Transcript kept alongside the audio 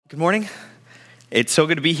Good morning. It's so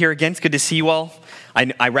good to be here again. It's good to see you all.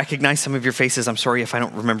 I recognize some of your faces. I'm sorry if I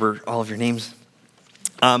don't remember all of your names.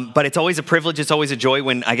 But it's always a privilege. It's always a joy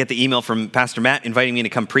when I get the email from Pastor Matt inviting me to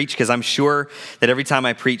come preach, because I'm sure that every time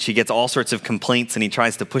I preach, he gets all sorts of complaints and he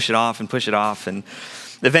tries to push it off and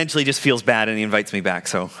eventually just feels bad and he invites me back.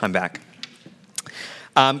 So I'm back.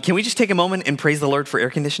 Can we just take a moment and praise the Lord for air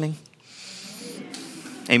conditioning?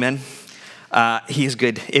 Amen. He is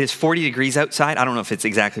good. It is 40 degrees outside. I don't know if it's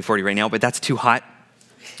exactly 40 right now, but that's too hot.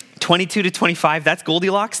 22 to 25, that's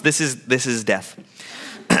Goldilocks. This is death.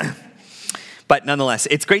 But nonetheless,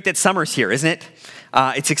 it's great that summer's here, isn't it?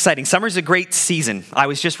 It's exciting. Summer's a great season. I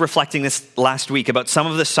was just reflecting this last week about some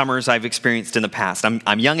of the summers I've experienced in the past.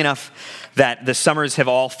 I'm young enough that the summers have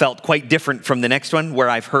all felt quite different from the next one, where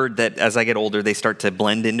I've heard that as I get older, they start to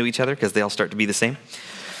blend into each other because they all start to be the same.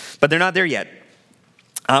 But they're not there yet.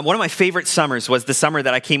 One of my favorite summers was the summer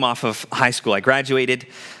that I came off of high school. I graduated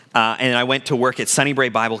and I went to work at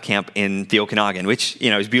Sunnybray Bible Camp in the Okanagan, which,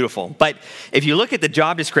 is beautiful. But if you look at the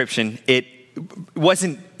job description, it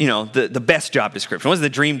wasn't, the best job description. It wasn't the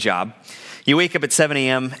dream job. You wake up at 7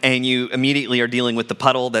 a.m. and you immediately are dealing with the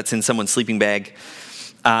puddle that's in someone's sleeping bag.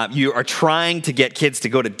 You are trying to get kids to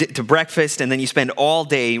go to breakfast, and then you spend all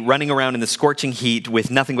day running around in the scorching heat with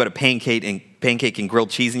nothing but a pancake and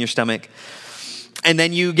grilled cheese in your stomach. And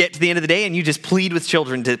then you get to the end of the day and you just plead with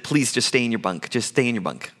children to please just stay in your bunk. Just stay in your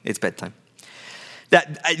bunk. It's bedtime.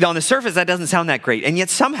 That on the surface, that doesn't sound that great. And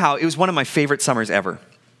yet somehow it was one of my favorite summers ever.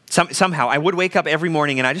 Somehow I would wake up every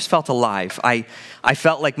morning and I just felt alive. I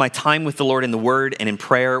felt like my time with the Lord in the Word and in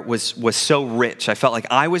prayer was so rich. I felt like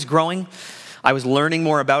I was growing. I was learning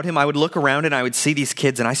more about Him. I would look around and I would see these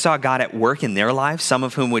kids and I saw God at work in their lives, some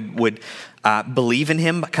of whom would believe in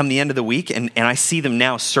Him come the end of the week. And I see them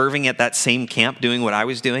now serving at that same camp, doing what I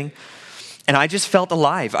was doing. And I just felt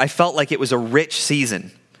alive. I felt like it was a rich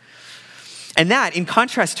season. And that, in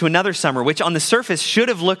contrast to another summer, which on the surface should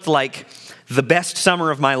have looked like the best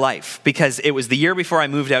summer of my life, because it was the year before I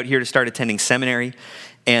moved out here to start attending seminary.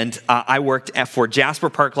 And I worked for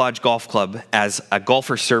Jasper Park Lodge Golf Club as a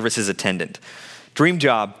golfer services attendant. Dream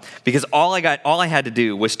job, because all I had to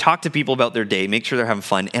do was talk to people about their day, make sure they're having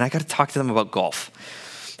fun, and I got to talk to them about golf.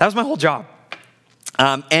 That was my whole job.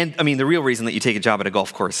 The real reason that you take a job at a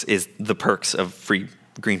golf course is the perks of free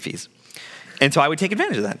green fees. And so I would take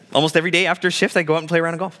advantage of that. Almost every day after a shift, I'd go out and play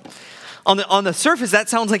around golf. On the surface, that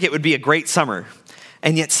sounds like it would be a great summer.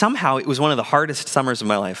 And yet somehow it was one of the hardest summers of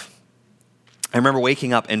my life. I remember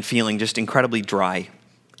waking up and feeling just incredibly dry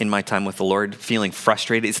in my time with the Lord, feeling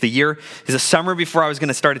frustrated. It's a summer before I was going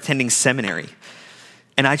to start attending seminary.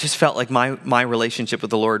 And I just felt like my relationship with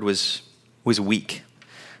the Lord was weak.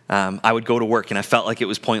 I would go to work and I felt like it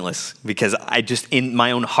was pointless because I just, in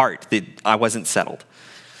my own heart, that I wasn't settled.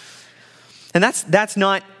 And that's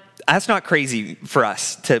not crazy for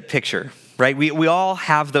us to picture. Right? We all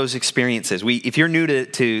have those experiences. If you're new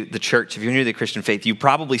to the church, if you're new to the Christian faith, you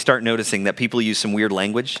probably start noticing that people use some weird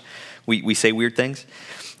language. We say weird things.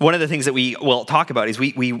 One of the things that we will talk about is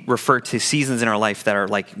we refer to seasons in our life that are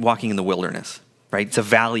like walking in the wilderness, right? It's a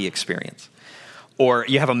valley experience. Or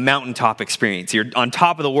you have a mountaintop experience. You're on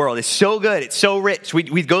top of the world. It's so good. It's so rich.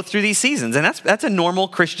 We go through these seasons, and that's a normal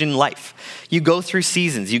Christian life. You go through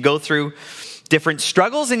seasons. You go through different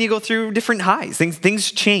struggles, and you go through different highs.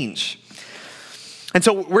 Things change. And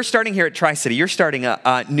so we're starting here at Tri-City. You're starting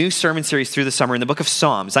a new sermon series through the summer in the book of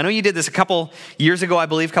Psalms. I know you did this a couple years ago, I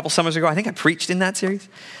believe, a couple summers ago. I think I preached in that series.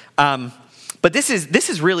 But this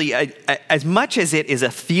is really, as much as it is a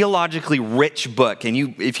theologically rich book,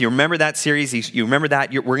 and if you remember that series, you remember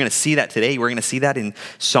that, we're going to see that today. We're going to see that in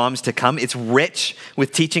Psalms to come. It's rich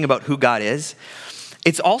with teaching about who God is.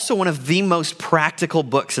 It's also one of the most practical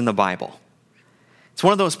books in the Bible. It's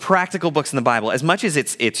one of those practical books in the Bible. As much as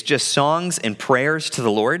it's just songs and prayers to the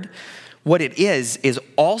Lord, what it is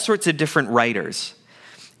all sorts of different writers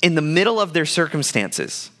in the middle of their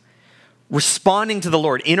circumstances, responding to the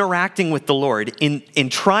Lord, interacting with the Lord, in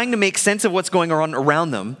trying to make sense of what's going on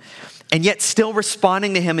around them, and yet still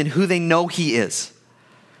responding to Him in who they know He is.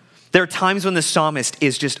 There are times when the psalmist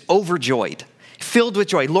is just overjoyed, filled with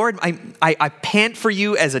joy. Lord, I pant for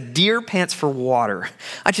you as a deer pants for water.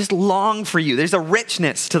 I just long for you. There's a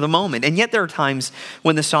richness to the moment. And yet there are times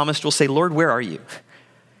when the psalmist will say, Lord, where are you?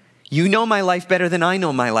 You know my life better than I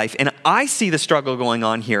know my life. And I see the struggle going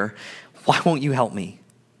on here. Why won't you help me?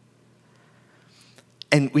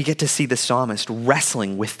 And we get to see the psalmist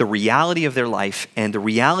wrestling with the reality of their life and the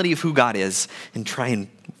reality of who God is and try and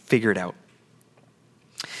figure it out.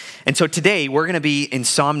 And so today we're going to be in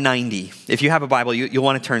Psalm 90. If you have a Bible, you'll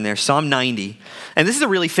want to turn there. Psalm 90. And this is a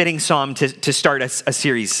really fitting psalm to start a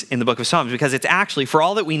series in the book of Psalms, because it's actually, for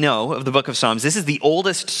all that we know of the book of Psalms, this is the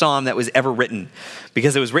oldest psalm that was ever written,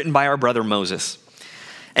 because it was written by our brother Moses.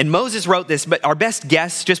 And Moses wrote this, but our best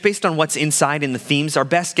guess, just based on what's inside in the themes, our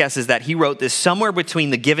best guess is that he wrote this somewhere between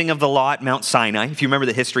the giving of the law at Mount Sinai. If you remember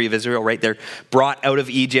the history of Israel, right? They're brought out of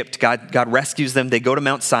Egypt. God rescues them. They go to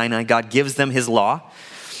Mount Sinai. God gives them his law.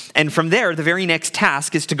 And from there, the very next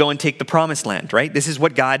task is to go and take the promised land, right? This is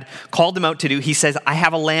what God called them out to do. He says, I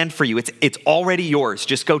have a land for you. It's already yours.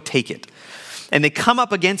 Just go take it. And they come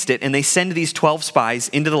up against it, and they send these 12 spies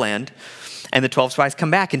into the land. And the 12 spies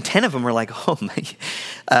come back, and 10 of them are like, oh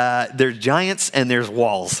my, there's giants and there's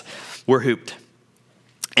walls. We're hooped.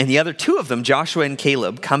 And the other 2 of them, Joshua and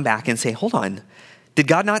Caleb, come back and say, hold on. Did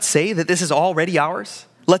God not say that this is already ours?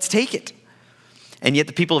 Let's take it. And yet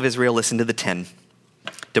the people of Israel listen to the 10.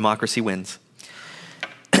 Democracy wins.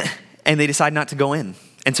 And they decide not to go in.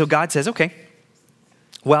 And so God says, okay,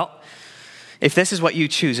 well, if this is what you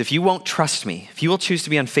choose, if you won't trust me, if you will choose to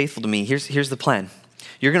be unfaithful to me, here's the plan.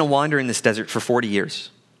 You're going to wander in this desert for 40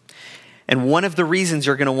 years. And one of the reasons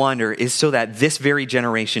you're going to wander is so that this very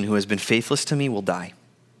generation who has been faithless to me will die.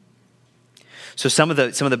 So some of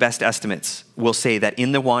the best estimates will say that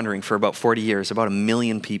in the wandering for about 40 years, about 1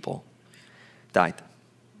 million people died.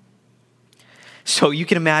 So you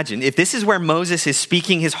can imagine, if this is where Moses is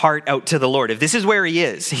speaking his heart out to the Lord, if this is where he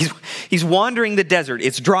is, he's wandering the desert.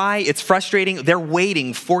 It's dry, it's frustrating. They're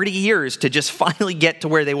waiting 40 years to just finally get to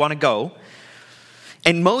where they want to go.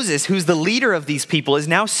 And Moses, who's the leader of these people, is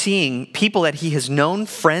now seeing people that he has known,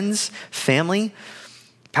 friends, family,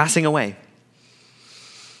 passing away.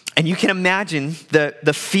 And you can imagine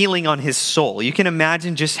the feeling on his soul. You can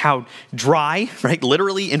imagine just how dry, right,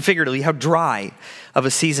 literally and figuratively, how dry of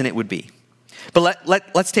a season it would be. But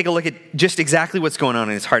let's take a look at just exactly what's going on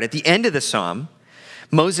in his heart. At the end of the psalm,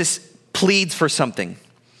 Moses pleads for something.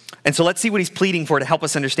 And so let's see what he's pleading for to help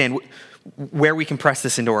us understand where we can press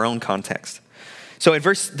this into our own context. So at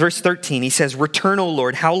verse 13, he says, return, O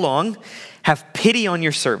Lord, how long? Have pity on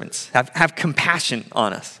your servants. Have compassion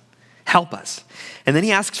on us. Help us. And then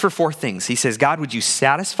he asks for 4 things. He says, God, would you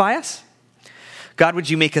satisfy us? God, would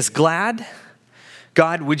you make us glad?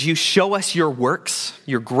 God, would you show us your works,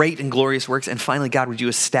 your great and glorious works? And finally, God, would you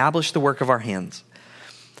establish the work of our hands?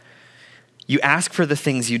 You ask for the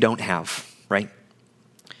things you don't have, right?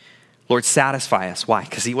 Lord, satisfy us. Why?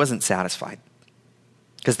 Because he wasn't satisfied.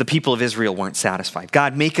 Because the people of Israel weren't satisfied.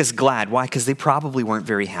 God, make us glad. Why? Because they probably weren't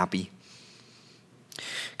very happy.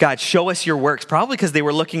 God, show us your works. Probably because they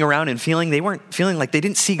were looking around and they weren't feeling like they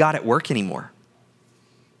didn't see God at work anymore.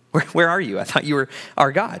 Where are you? I thought you were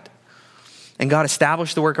our God. And God,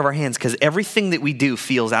 establish the work of our hands, because everything that we do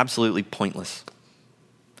feels absolutely pointless.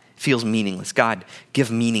 Feels meaningless. God,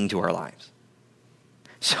 give meaning to our lives.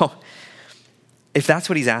 So, if that's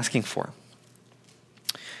what he's asking for,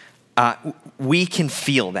 we can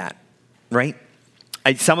feel that, right?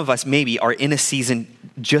 Some of us maybe are in a season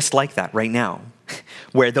just like that right now,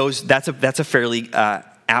 where that's a fairly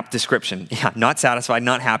apt description. Yeah, not satisfied,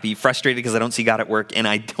 not happy, frustrated because I don't see God at work, and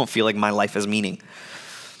I don't feel like my life has meaning.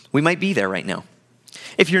 We might be there right now.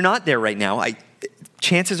 If you're not there right now,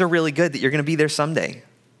 chances are really good that you're going to be there someday.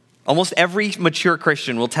 Almost every mature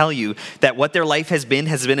Christian will tell you that what their life has been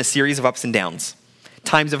a series of ups and downs.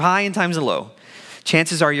 Times of high and times of low.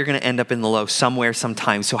 Chances are you're going to end up in the low somewhere,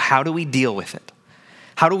 sometime. So how do we deal with it?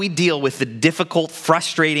 How do we deal with the difficult,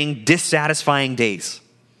 frustrating, dissatisfying days?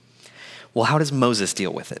 Well, how does Moses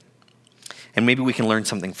deal with it? And maybe we can learn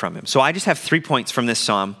something from him. So I just have 3 points from this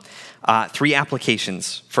psalm. 3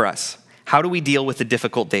 applications for us. How do we deal with the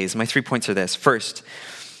difficult days? My 3 points are this. First,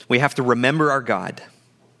 we have to remember our God.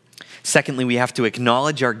 Secondly, we have to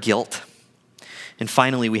acknowledge our guilt. And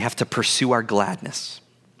finally, we have to pursue our gladness.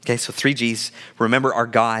 Okay, so 3 G's. Remember our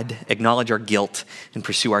God, acknowledge our guilt, and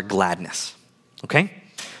pursue our gladness. Okay?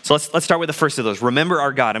 So let's start with the first of those. Remember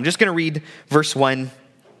our God. I'm just going to read verse 1.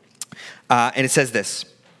 And it says this.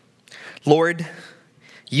 Lord,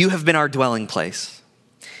 you have been our dwelling place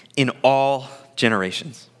in all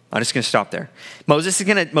generations. I'm just going to stop there. Moses is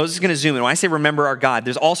going to zoom in. When I say remember our God,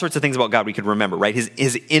 there's all sorts of things about God we could remember, right?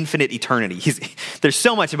 His infinite eternity. There's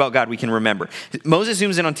so much about God we can remember. Moses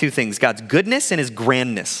zooms in on 2 things, God's goodness and his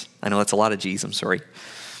grandness. I know that's a lot of G's, I'm sorry.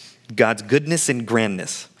 God's goodness and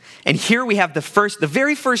grandness. And here we have the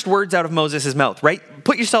very first words out of Moses' mouth, right?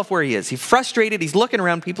 Put yourself where he is. He's frustrated. He's looking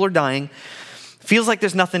around. People are dying. Feels like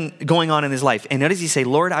there's nothing going on in his life. And what does he say?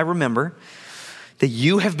 Lord, I remember that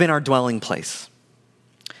you have been our dwelling place.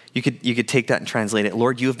 You could take that and translate it.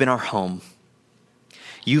 Lord, you have been our home.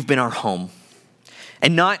 You've been our home.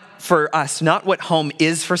 And not for us, not what home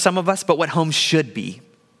is for some of us, but what home should be.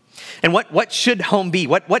 And what should home be?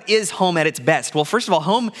 What is home at its best? Well, first of all,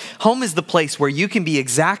 home is the place where you can be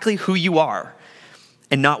exactly who you are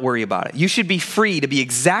and not worry about it. You should be free to be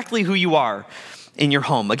exactly who you are in your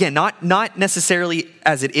home. Again, not necessarily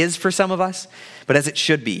as it is for some of us, but as it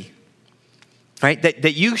should be. Right?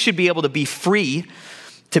 That you should be able to be free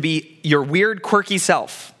to be your weird, quirky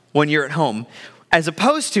self when you're at home, as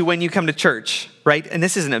opposed to when you come to church, right? And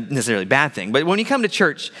this isn't a necessarily bad thing, but when you come to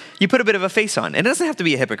church, you put a bit of a face on. It doesn't have to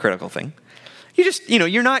be a hypocritical thing. You just,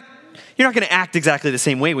 you're not going to act exactly the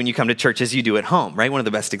same way when you come to church as you do at home, right? One of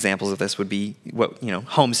the best examples of this would be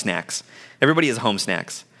home snacks. Everybody has home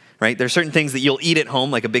snacks, right? There's certain things that you'll eat at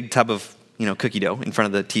home, like a big tub of, cookie dough in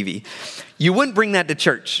front of the TV. You wouldn't bring that to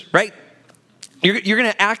church, right? You're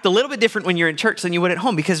going to act a little bit different when you're in church than you would at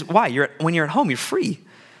home, because why? When you're at home, you're free.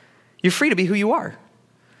 You're free to be who you are.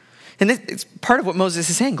 And it's part of what Moses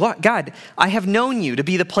is saying. God, I have known you to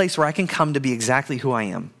be the place where I can come to be exactly who I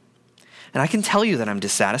am. And I can tell you that I'm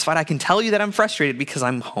dissatisfied. I can tell you that I'm frustrated because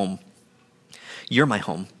I'm home. You're my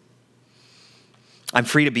home. I'm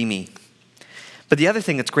free to be me. But the other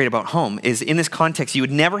thing that's great about home is in this context, you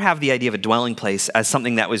would never have the idea of a dwelling place as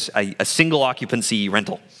something that was a single occupancy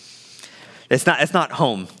rental. It's not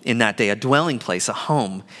home in that day. A dwelling place, a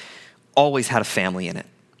home, always had a family in it.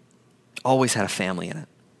 Always had a family in it.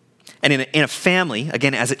 And in a family,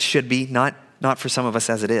 again, as it should be, not for some of us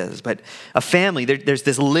as it is, but a family, there's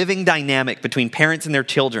this living dynamic between parents and their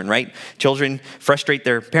children, right? Children frustrate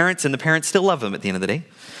their parents and the parents still love them at the end of the day,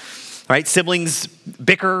 right? Siblings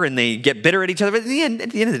bicker and they get bitter at each other, but at the end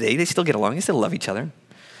of the day, they still get along. They still love each other,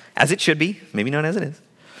 as it should be, maybe not as it is.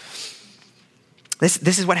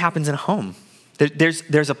 This is what happens in a home.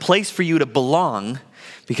 There's a place for you to belong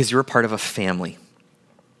because you're a part of a family.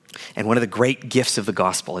 And one of the great gifts of the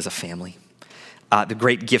gospel is a family. The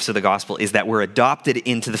great gifts of the gospel is that we're adopted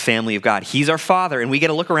into the family of God. He's our Father, and we get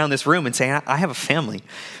to look around this room and say, I have a family.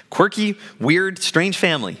 Quirky, weird, strange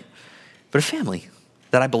family, but a family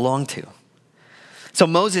that I belong to. So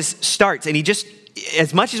Moses starts, and he just,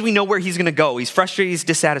 as much as we know where he's going to go, he's frustrated, he's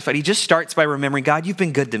dissatisfied, he just starts by remembering, God, you've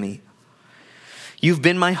been good to me. You've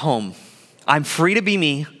been my home. I'm free to be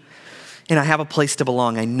me, and I have a place to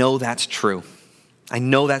belong. I know that's true. I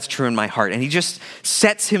know that's true in my heart. And he just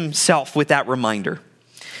sets himself with that reminder.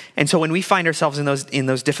 And so when we find ourselves in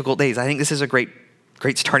those difficult days, I think this is a great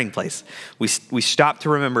starting place. We stop to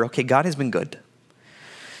remember, okay, God has been good.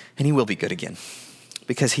 And he will be good again.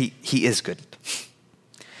 Because he is good.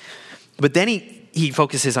 But then he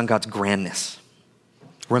focuses on God's grandness.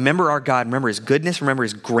 Remember our God, remember his goodness, remember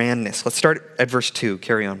his grandness. Let's start at verse 2,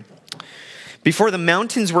 carry on. Before the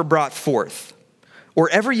mountains were brought forth, or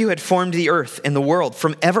ever you had formed the earth and the world,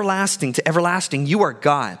 from everlasting to everlasting, you are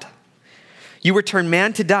God. You return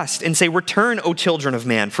man to dust and say, return, O children of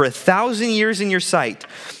man, for 1,000 years in your sight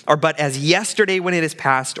are but as yesterday when it is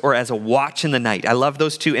past, or as a watch in the night. I love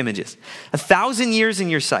those two images. 1,000 years in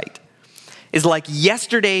your sight is like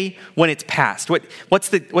yesterday when it's past.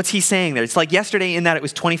 What's he saying there? It's like yesterday in that it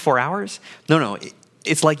was 24 hours? No.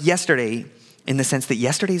 It's like yesterday in the sense that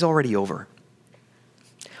yesterday's already over.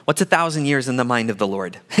 What's 1,000 years in the mind of the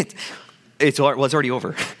Lord? It's already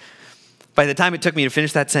over. By the time it took me to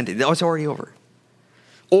finish that sentence, it's already over.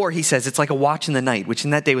 Or he says it's like a watch in the night, which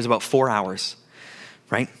in that day was about 4 hours,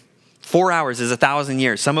 right? 4 hours is 1,000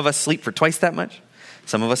 years. Some of us sleep for twice that much.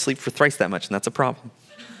 Some of us sleep for thrice that much, and that's a problem.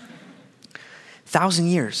 1,000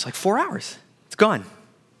 years, like 4 hours. It's gone.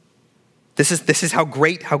 This is how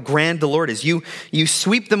grand the Lord is. You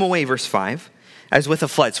sweep them away, verse 5, as with a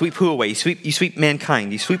flood. Sweep who away? You sweep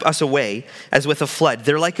mankind. You sweep us away as with a flood.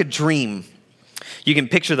 They're like a dream. You can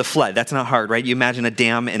picture the flood. That's not hard, right? You imagine a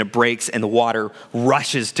dam and it breaks and the water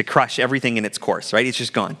rushes to crush everything in its course, right? It's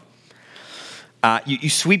just gone. You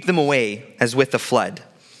sweep them away as with a flood.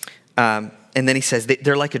 And then he says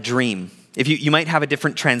they're like a dream. If you might have a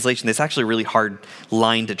different translation. It's actually a really hard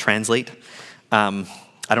line to translate. I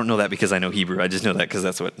don't know that because I know Hebrew. I just know that because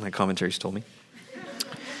that's what my commentaries told me.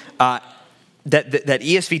 That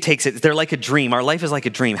ESV takes it, they're like a dream. Our life is like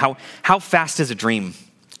a dream. How fast is a dream?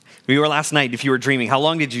 We were last night, if you were dreaming, how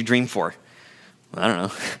long did you dream for? I don't know.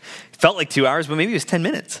 It felt like 2 hours, but maybe it was 10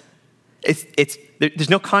 minutes. There's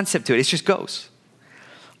no concept to it. It just goes.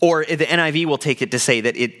 Or the NIV will take it to say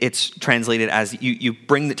that it's translated as you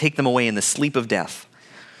take them away in the sleep of death.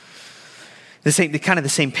 Kind of the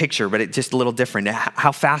same picture, but it's just a little different.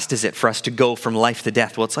 How fast is it for us to go from life to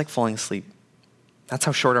death? Well, it's like falling asleep. That's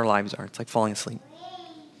how short our lives are. It's like falling asleep.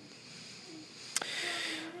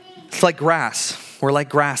 It's like grass. We're like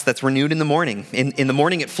grass that's renewed in the morning. In the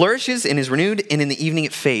morning it flourishes and is renewed, and in the evening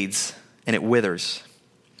it fades and it withers.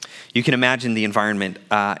 You can imagine the environment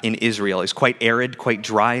in Israel is quite arid, quite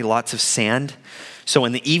dry, lots of sand. So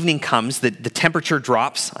when the evening comes, the temperature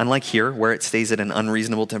drops, unlike here where it stays at an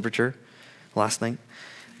unreasonable temperature last night.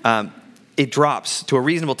 It drops to a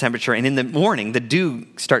reasonable temperature, and in the morning, the dew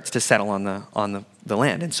starts to settle on the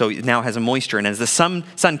land, and so it now has a moisture. And as the sun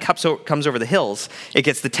comes over the hills, it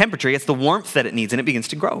gets the temperature, it gets the warmth that it needs, and it begins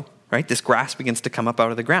to grow. Right, this grass begins to come up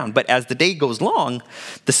out of the ground. But as the day goes long,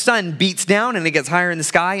 the sun beats down, and it gets higher in the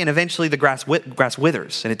sky, and eventually the grass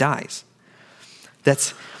withers and it dies.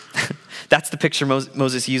 That's the picture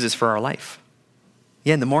Moses uses for our life.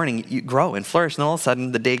 Yeah, in the morning you grow and flourish, and all of a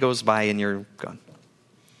sudden the day goes by and you're gone.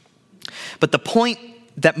 But the point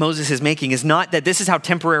that Moses is making is not that this is how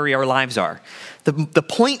temporary our lives are. The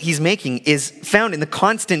point he's making is found in the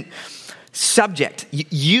constant subject.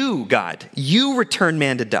 You, God, you return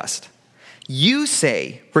man to dust. You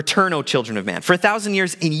say, return, O children of man. For 1,000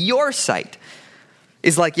 years in your sight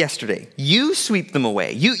is like yesterday. You sweep them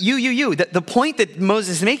away. You. The point that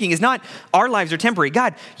Moses is making is not our lives are temporary.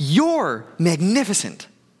 God, you're magnificent.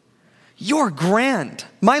 You're grand.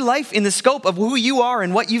 My life in the scope of who you are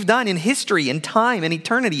and what you've done in history and time and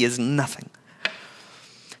eternity is nothing.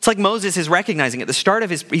 It's like Moses is recognizing at the start of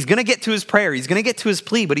he's going to get to his prayer, he's going to get to his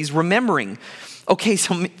plea, but he's remembering, okay,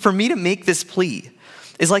 so for me to make this plea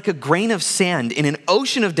is like a grain of sand in an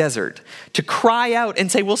ocean of desert to cry out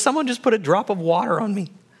and say, will someone just put a drop of water on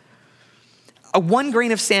me? One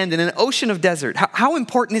grain of sand in an ocean of desert. How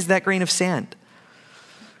important is that grain of sand?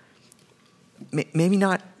 Maybe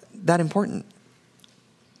not that important.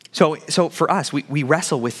 So for us, we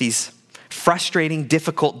wrestle with these frustrating,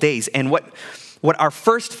 difficult days, and what our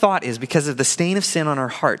first thought is, because of the stain of sin on our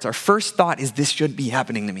hearts, our first thought is, this should be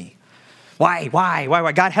happening to me. Why?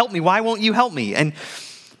 God, help me. Why won't you help me? And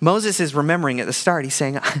Moses is remembering at the start, he's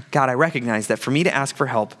saying, God, I recognize that for me to ask for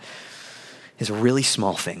help is a really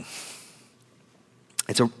small thing.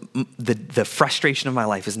 The frustration of my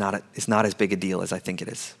life is not as big a deal as I think it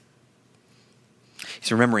is.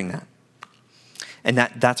 He's remembering that. And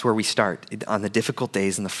that's where we start. On the difficult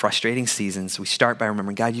days and the frustrating seasons, we start by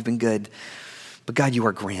remembering, God, you've been good. But God, you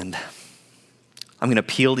are grand. I'm going to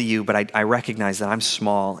appeal to you, but I recognize that I'm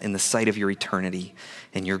small in the sight of your eternity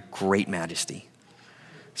and your great majesty.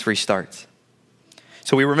 That's where he starts.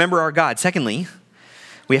 So we remember our God. Secondly,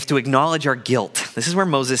 we have to acknowledge our guilt. This is where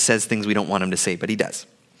Moses says things we don't want him to say, but he does.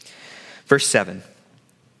 Verse 7,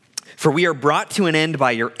 for we are brought to an end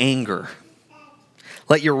by your anger.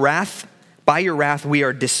 By your wrath we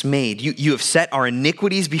are dismayed. You have set our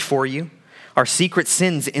iniquities before you, our secret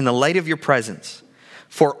sins in the light of your presence.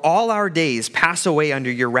 For all our days pass away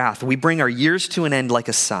under your wrath. We bring our years to an end like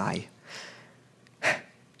a sigh.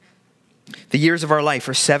 The years of our life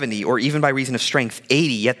are 70, or even by reason of strength,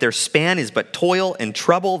 80, yet their span is but toil and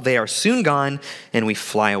trouble. They are soon gone, and we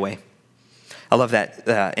fly away. I love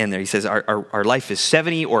that end there. He says our life is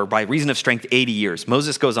 70, or by reason of strength, 80 years.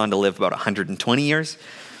 Moses goes on to live about 120 years.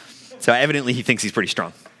 So evidently he thinks he's pretty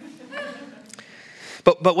strong.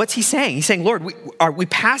 But what's he saying? He's saying, Lord, we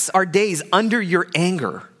pass our days under your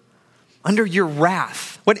anger, under your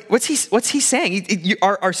wrath. What's he saying?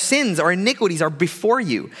 Our sins, our iniquities are before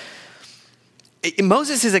you.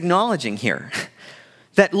 Moses is acknowledging here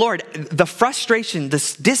that, Lord, the frustration,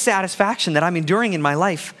 this dissatisfaction that I'm enduring in my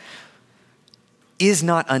life is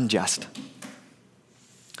not unjust.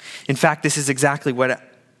 In fact, this is exactly what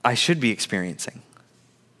I should be experiencing.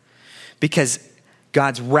 Because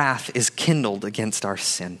God's wrath is kindled against our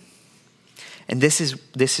sin. And this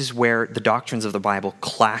is where the doctrines of the Bible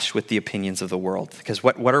clash with the opinions of the world. Because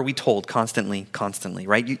what are we told constantly,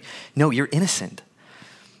 right? You're innocent.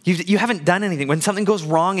 You haven't done anything. When something goes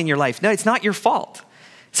wrong in your life, no, it's not your fault.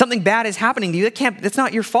 Something bad is happening to you. That's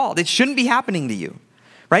not your fault. It shouldn't be happening to you.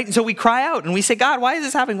 Right? And so we cry out and we say, God, why is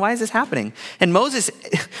this happening? Why is this happening? And Moses,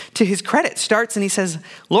 to his credit, starts and he says,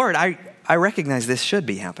 Lord, I recognize this should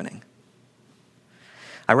be happening.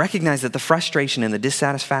 I recognize that the frustration and the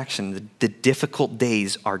dissatisfaction, the difficult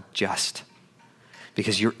days are just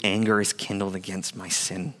because your anger is kindled against my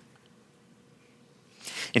sin.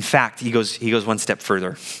 In fact, he goes one step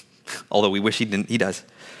further, although we wish he didn't, he does.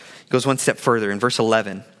 He goes one step further in verse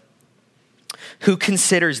 11. Who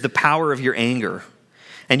considers the power of your anger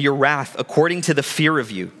and your wrath according to the fear of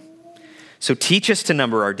you? So teach us to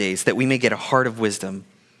number our days that we may get a heart of wisdom.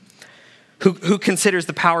 Who considers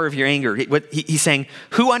the power of your anger? He's saying,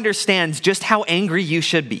 who understands just how angry you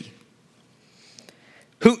should be?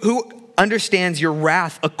 Who understands your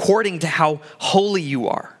wrath according to how holy you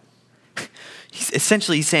are?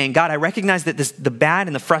 He's saying, God, I recognize that the bad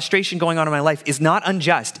and the frustration going on in my life is not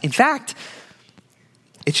unjust. In fact,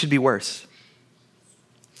 it should be worse.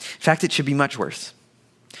 In fact, it should be much worse.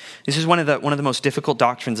 This is one of the most difficult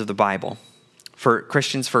doctrines of the Bible for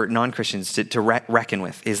Christians, for non-Christians to reckon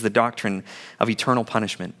with, is the doctrine of eternal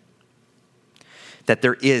punishment. That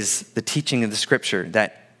there is the teaching of the scripture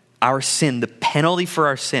that our sin, the penalty for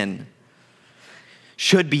our sin,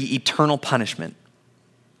 should be eternal punishment.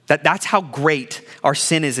 That's how great our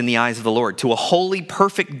sin is in the eyes of the Lord. To a holy,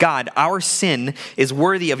 perfect God, our sin is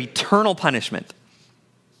worthy of eternal punishment.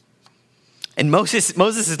 And Moses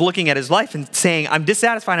is looking at his life and saying, I'm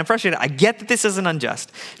dissatisfied, I'm frustrated. I get that this isn't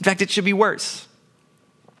unjust. In fact, it should be worse.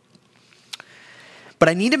 But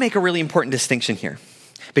I need to make a really important distinction here,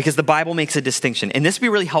 because the Bible makes a distinction. And this will be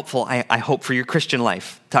really helpful, I hope, for your Christian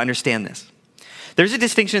life to understand this. There's a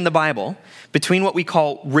distinction in the Bible between what we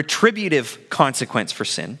call retributive consequence for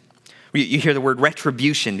sin. You hear the word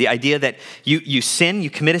retribution, the idea that you sin, you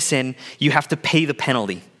commit a sin, you have to pay the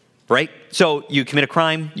penalty, right? So you commit a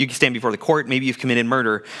crime, you can stand before the court, maybe you've committed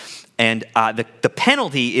murder, and the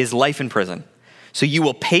penalty is life in prison. So you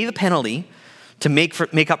will pay the penalty to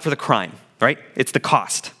make up for the crime, right? It's the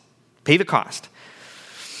cost. Pay the cost.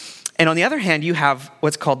 And on the other hand, you have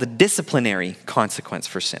what's called the disciplinary consequence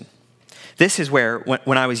for sin. This is where,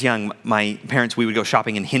 when I was young, my parents, we would go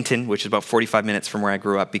shopping in Hinton, which is about 45 minutes from where I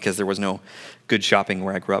grew up, because there was no good shopping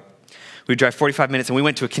where I grew up. We would drive 45 minutes, and we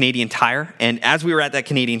went to a Canadian Tire. And as we were at that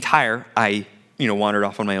Canadian Tire, I wandered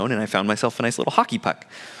off on my own, and I found myself a nice little hockey puck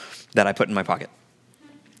that I put in my pocket.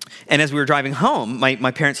 And as we were driving home,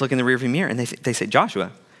 my parents look in the rearview mirror, and they say,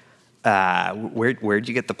 Joshua, where'd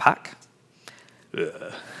you get the puck?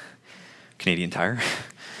 Canadian Tire.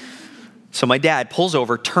 So my dad pulls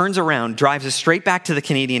over, turns around, drives us straight back to the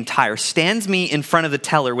Canadian Tire, stands me in front of the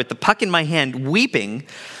teller with the puck in my hand, weeping,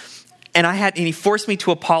 and he forced me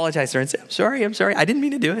to apologize to her and say, I'm sorry, I didn't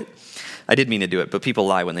mean to do it. I did mean to do it, but people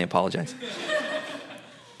lie when they apologize.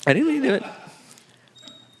 I didn't mean to do it.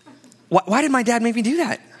 Why did my dad make me do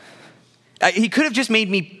that? He could have just made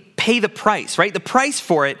me pay the price, right? The price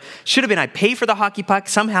for it should have been I pay for the hockey puck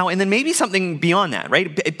somehow, and then maybe something beyond that,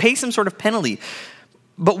 right? Pay some sort of penalty.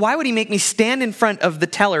 But why would he make me stand in front of the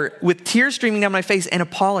teller with tears streaming down my face and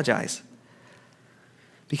apologize?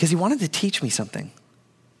 Because he wanted to teach me something.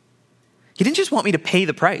 He didn't just want me to pay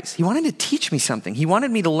the price. He wanted to teach me something. He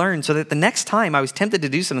wanted me to learn so that the next time I was tempted to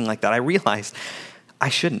do something like that, I realized I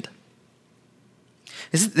shouldn't.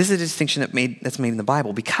 This is a distinction that's made in the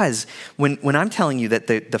Bible, because when I'm telling you that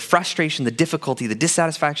the frustration, the difficulty, the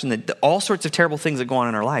dissatisfaction, all sorts of terrible things that go on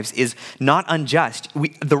in our lives is not unjust,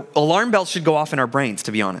 the alarm bells should go off in our brains,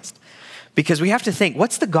 to be honest. Because we have to think,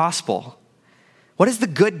 what's the gospel? What is the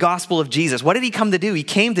good gospel of Jesus? What did he come to do? He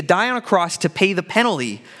came to die on a cross to pay the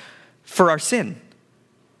penalty for our sin,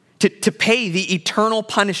 to pay the eternal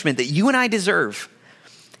punishment that you and I deserve.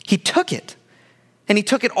 He took it. And he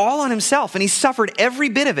took it all on himself, and he suffered every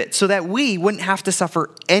bit of it so that we wouldn't have to suffer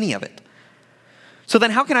any of it. So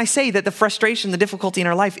then how can I say that the frustration, the difficulty in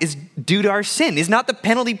our life is due to our sin? Is not the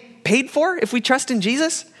penalty paid for if we trust in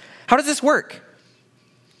Jesus? How does this work?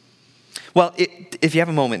 Well, if you have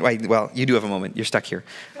a moment, you do have a moment. You're stuck here.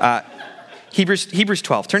 Hebrews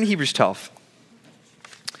 12. Turn to Hebrews 12.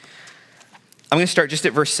 I'm going to start just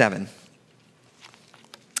at verse 7.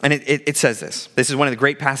 And it says this. This is one of the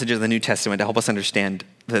great passages of the New Testament to help us understand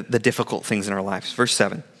the difficult things in our lives. Verse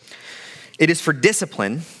 7. It is for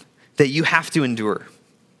discipline that you have to endure.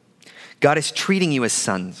 God is treating you as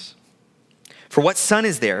sons. For what son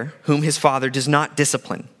is there whom his father does not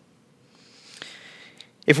discipline?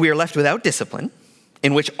 If we are left without discipline,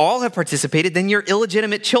 in which all have participated, then you're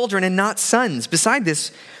illegitimate children and not sons. Beside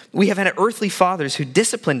this, we have had earthly fathers who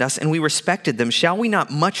disciplined us, and we respected them. Shall we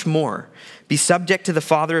not much more be subject to the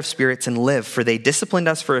Father of spirits and live? For they disciplined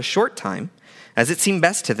us for a short time, as it seemed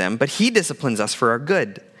best to them, but he disciplines us for our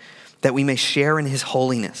good, that we may share in his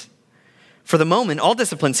holiness. For the moment, all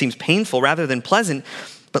discipline seems painful rather than pleasant,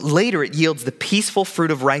 but later it yields the peaceful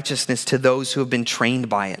fruit of righteousness to those who have been trained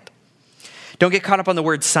by it. Don't get caught up on the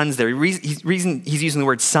word sons there. The reason he's using the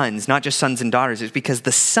word sons, not just sons and daughters, is because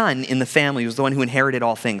the son in the family was the one who inherited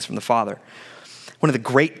all things from the father. One of the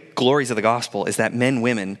great glories of the gospel is that men,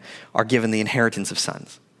 women are given the inheritance of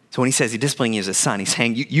sons. So when he says he's disciplining you as a son, he's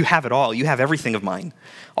saying you have it all. You have everything of mine,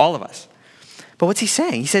 all of us. But what's he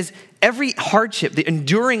saying? He says every hardship, the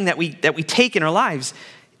enduring that we take in our lives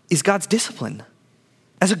is God's discipline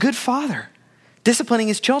as a good father. Disciplining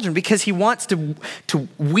his children because he wants to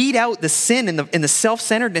weed out the sin and the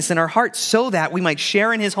self-centeredness in our hearts so that we might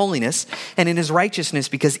share in his holiness and in his righteousness,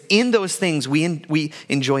 because in those things we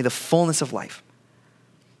enjoy the fullness of life.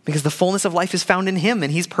 Because the fullness of life is found in him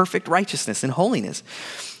and he's perfect righteousness and holiness.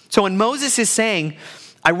 So when Moses is saying,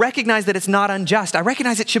 I recognize that it's not unjust, I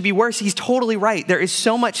recognize it should be worse, he's totally right. There is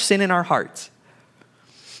so much sin in our hearts.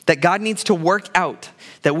 that God needs to work out,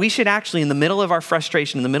 that we should actually, in the middle of our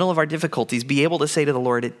frustration, in the middle of our difficulties, be able to say to the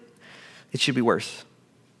Lord, it should be worse.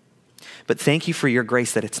 But thank you for your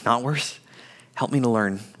grace that it's not worse. Help me to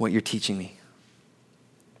learn what you're teaching me.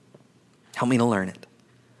 Help me to learn it.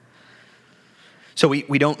 So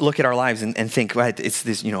we don't look at our lives and think, right, it's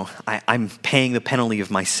this, I'm paying the penalty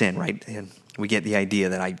of my sin, right? And we get the idea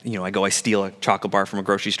that I steal a chocolate bar from a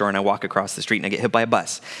grocery store and I walk across the street and I get hit by a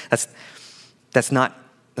bus. That's not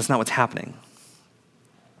what's happening.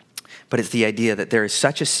 But it's the idea that there is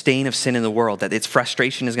such a stain of sin in the world that its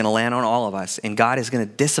frustration is going to land on all of us, and God is going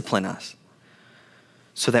to discipline us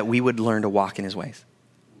so that we would learn to walk in his ways.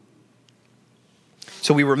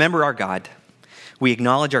 So we remember our God, we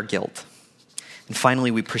acknowledge our guilt, and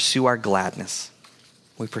finally we pursue our gladness.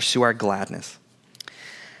 We pursue our gladness.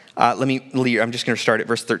 I'm just going to start at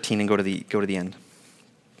verse 13 and go to the end.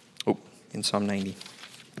 In Psalm 90.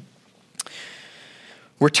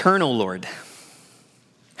 Return, O Lord.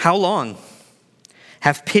 How long?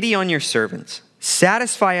 Have pity on your servants.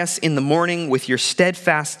 Satisfy us in the morning with your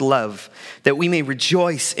steadfast love, that we may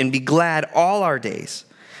rejoice and be glad all our days.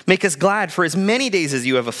 Make us glad for as many days as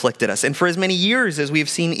you have afflicted us, and for as many years as we have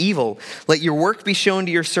seen evil. Let your work be shown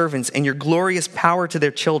to your servants, and your glorious power to their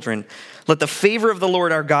children. Let the favor of the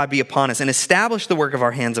Lord our God be upon us, and establish the work of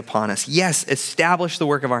our hands upon us. Yes, establish the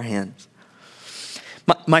work of our hands.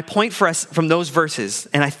 My point for us from those verses,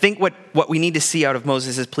 and I think what we need to see out of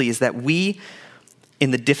Moses' plea, is that we,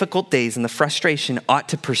 in the difficult days and the frustration, ought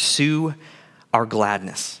to pursue our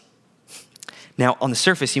gladness. Now, on the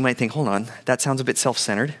surface, you might think, hold on, that sounds a bit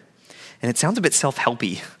self-centered, and it sounds a bit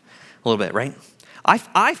self-helpy a little bit, right?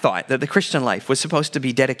 I thought that the Christian life was supposed to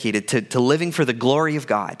be dedicated to living for the glory of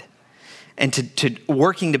God and to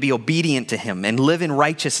working to be obedient to him and live in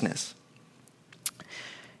righteousness.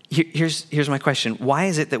 Here's my question. Why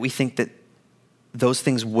is it that we think that those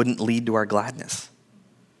things wouldn't lead to our gladness?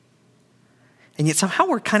 And yet somehow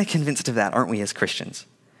we're kind of convinced of that, aren't we, as Christians?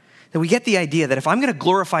 That we get the idea that if I'm going to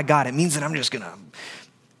glorify God, it means that I'm just going to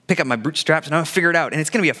pick up my bootstraps and I'm going to figure it out. And it's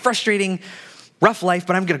going to be a frustrating, rough life,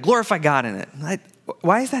 but I'm going to glorify God in it.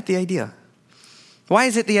 Why is that the idea? Why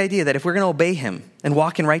is it the idea that if we're going to obey him and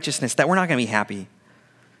walk in righteousness, that we're not going to be happy?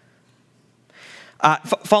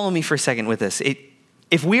 Follow me for a second with this.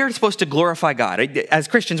 If we are supposed to glorify God, as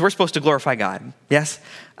Christians, we're supposed to glorify God, yes?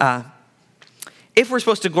 If we're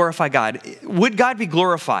supposed to glorify God, would God be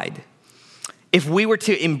glorified if we were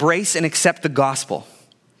to embrace and accept the gospel?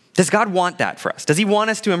 Does God want that for us? Does he want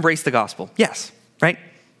us to embrace the gospel? Yes, right?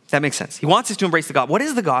 That makes sense. He wants us to embrace the gospel. What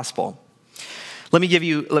is the gospel? Let me give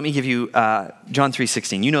you John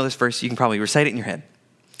 3:16. You know this verse. You can probably recite it in your head.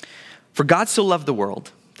 For God so loved the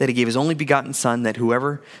world that he gave his only begotten son, that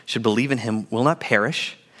whoever should believe in him will not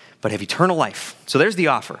perish, but have eternal life. So there's the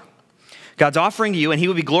offer. God's offering to you, and he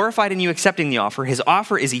will be glorified in you accepting the offer. His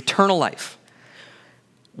offer is eternal life.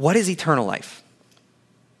 What is eternal life?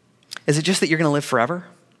 Is it just that you're going to live forever?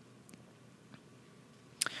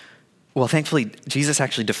 Well, thankfully, Jesus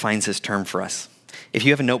actually defines this term for us. If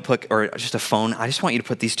you have a notebook or just a phone, I just want you to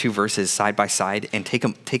put these two verses side by side and take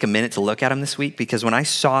a minute to look at them this week, because when I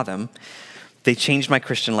saw them, they changed my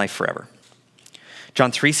Christian life forever.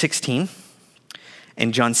 John 3:16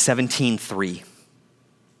 and John 17:3.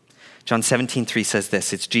 John 17:3 says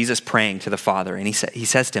this. It's Jesus praying to the Father, and he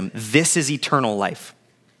says to him, "This is eternal life,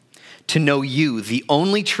 to know you, the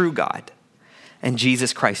only true God, and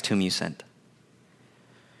Jesus Christ whom you sent."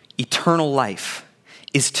 Eternal life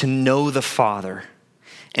is to know the Father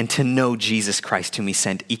and to know Jesus Christ whom he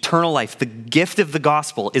sent. Eternal life, the gift of the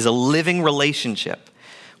gospel, is a living relationship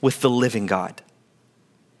with the living God.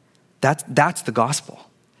 That's the gospel.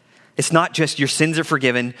 It's not just your sins are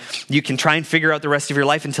forgiven. You can try and figure out the rest of your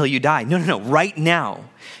life until you die. No. Right now,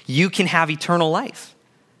 you can have eternal life.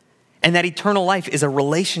 And that eternal life is a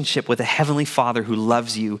relationship with a heavenly Father who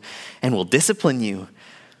loves you and will discipline you,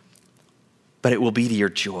 but it will be to your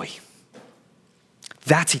joy.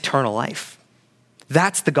 That's eternal life.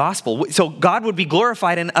 That's the gospel. So God would be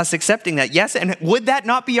glorified in us accepting that. Yes, and would that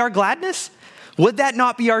not be our gladness? Would that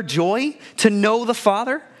not be our joy to know the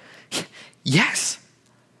Father? Yes,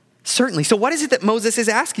 certainly. So what is it that Moses is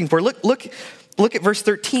asking for? Look at verse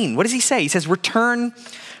 13. What does he say? He says, return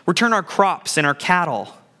our crops and our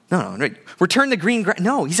cattle. No, return the green grass.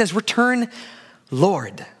 No, he says, return,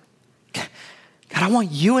 Lord. God, I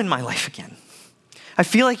want you in my life again. I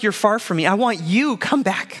feel like you're far from me. I want you. Come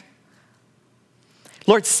back.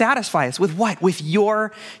 Lord, satisfy us with what? With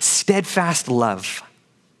your steadfast love.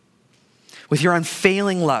 With your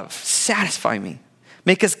unfailing love. Satisfy me.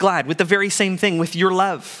 Make us glad with the very same thing, with your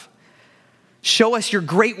love. show us your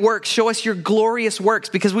great works, show us your glorious works,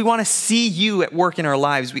 because we want to see you at work in our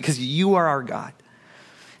lives, because you are our God.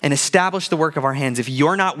 And establish the work of our hands. If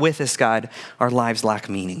you're not with us, God, our lives lack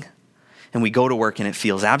meaning. And we go to work and it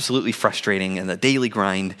feels absolutely frustrating and the daily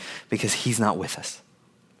grind because he's not with us.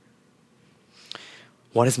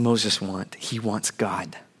 What does Moses want? He wants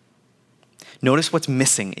God. Notice what's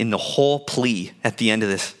missing in the whole plea at the end of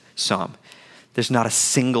this psalm. There's not a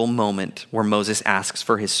single moment where Moses asks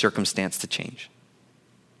for his circumstance to change.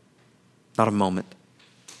 Not a moment.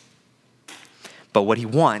 But what he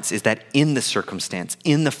wants is that in the circumstance,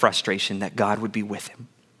 in the frustration, that God would be with him.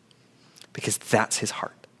 Because that's his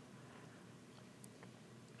heart.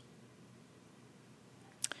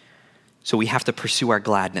 So we have to pursue our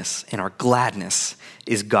gladness, and our gladness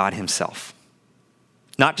is God himself.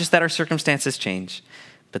 Not just that our circumstances change,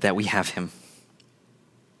 but that we have him.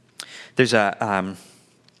 There's a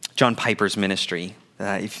John Piper's ministry.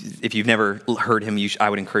 If you've never heard him, I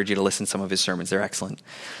would encourage you to listen to some of his sermons. They're excellent.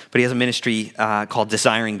 But he has a ministry called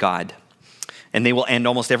Desiring God. And they will end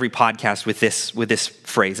almost every podcast with this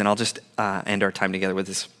phrase. And I'll just end our time together with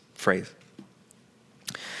this phrase.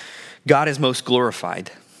 God is most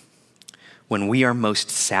glorified when we are most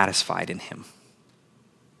satisfied in him.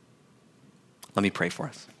 Let me pray for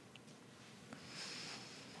us.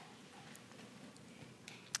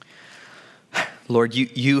 Lord,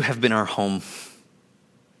 you have been our home.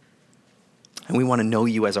 And we want to know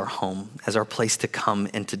you as our home, as our place to come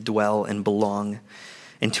and to dwell and belong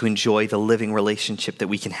and to enjoy the living relationship that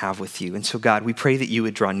we can have with you. And so, God, we pray that you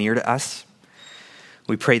would draw near to us.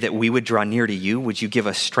 We pray that we would draw near to you. Would you give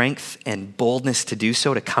us strength and boldness to do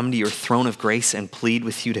so, to come to your throne of grace and plead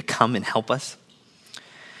with you to come and help us?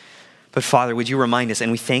 But Father, would you remind us,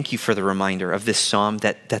 and we thank you for the reminder of this psalm,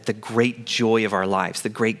 that the great joy of our lives, the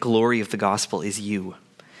great glory of the gospel is you,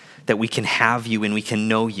 that we can have you and we can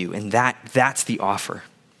know you, and that's the offer.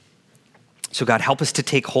 So God, help us to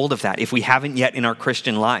take hold of that. If we haven't yet in our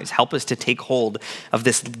Christian lives, help us to take hold of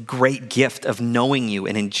this great gift of knowing you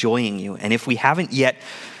and enjoying you. And if we haven't yet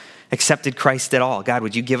accepted Christ at all, God,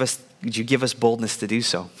 would you give us boldness to do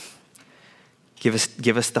so? Give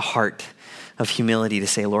us the heart of humility to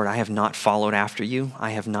say, Lord, I have not followed after you.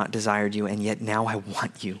 I have not desired you, and yet now I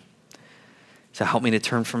want you. So help me to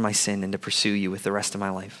turn from my sin and to pursue you with the rest of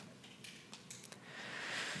my life.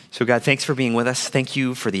 So God, thanks for being with us. Thank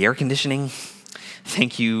you for the air conditioning.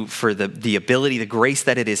 Thank you for the ability, the grace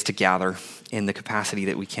that it is to gather in the capacity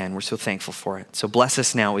that we can. We're so thankful for it. So bless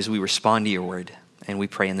us now as we respond to your word. And we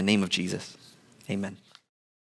pray in the name of Jesus. Amen.